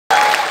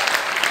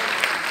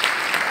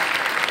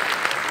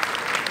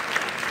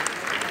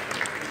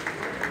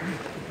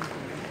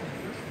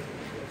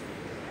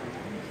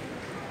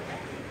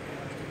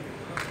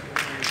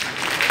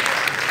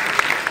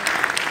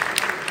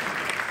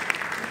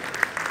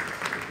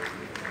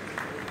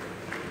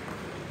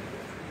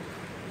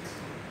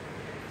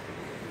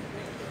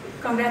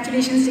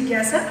Congratulations,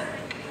 JIGYASA.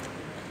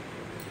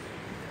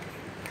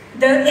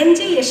 The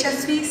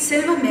JIGYASA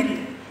Silver Medal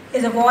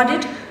is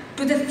awarded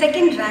to the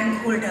second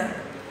rank holder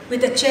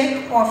with a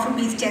check of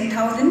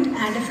 ₹10,000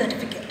 and a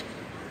certificate.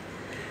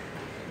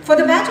 For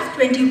the batch of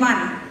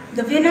 21,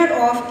 the winner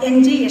of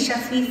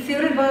JIGYASA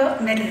Silver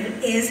Medal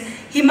is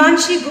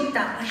HIMANSHI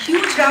GUPTA. A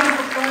huge round of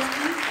applause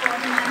please for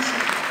HIMANSHI.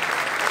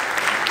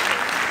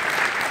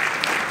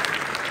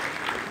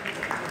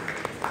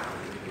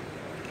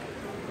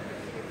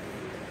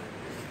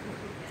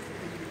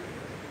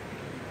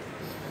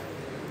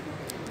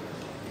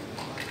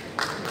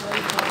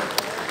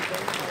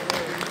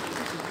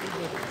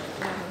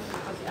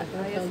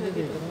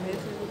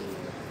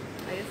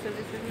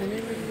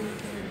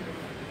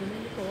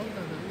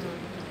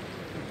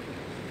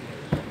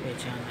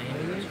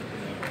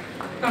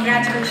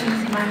 Congratulations,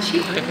 Himanshi.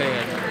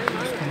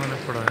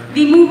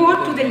 We move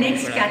on to the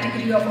next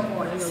category of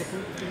awards.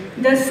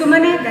 The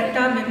Sumana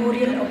Datta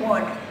Memorial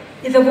Award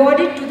is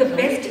awarded to the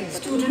best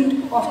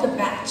student of the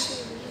batch.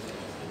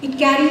 It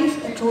carries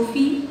a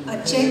trophy,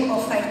 a check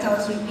of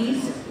 5,000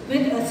 rupees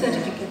with a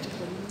certificate.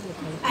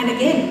 And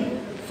again,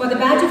 for the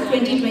batch of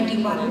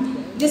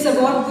 2021, this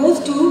award goes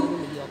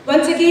to,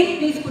 once again,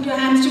 please put your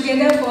hands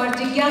together for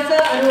JIGYASA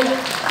ARORA.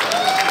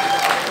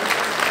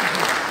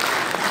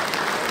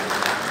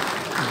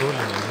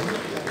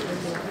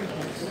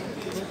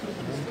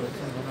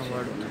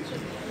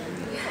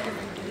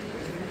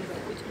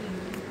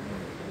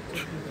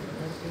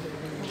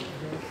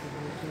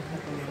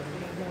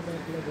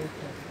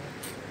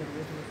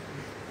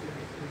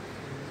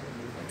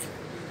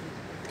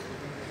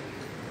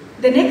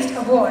 The next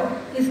award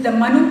is the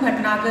Manu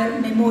Bhatnagar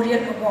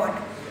Memorial Award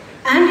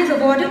and is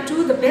awarded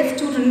to the best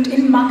student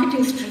in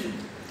marketing stream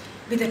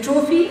with a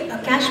trophy, a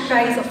cash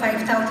prize of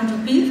 5,000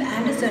 rupees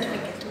and a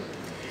certificate.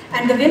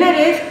 And the winner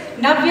is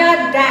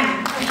NAVYA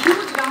Dang. A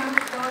huge round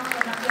of applause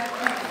for NAVYA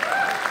Dang.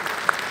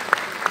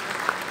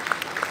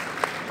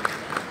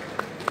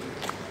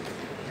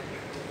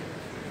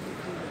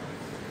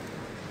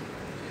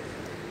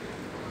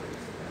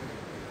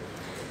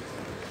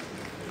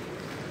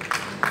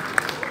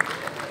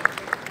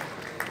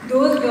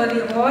 Those were the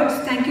awards.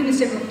 Thank you,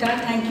 Mr. Gupta.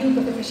 Thank you,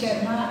 Professor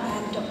Sharma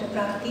and Dr.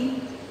 Prapti.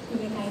 You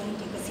may kindly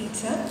take a seat,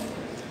 sir.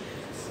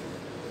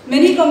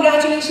 Many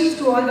congratulations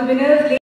to all the winners.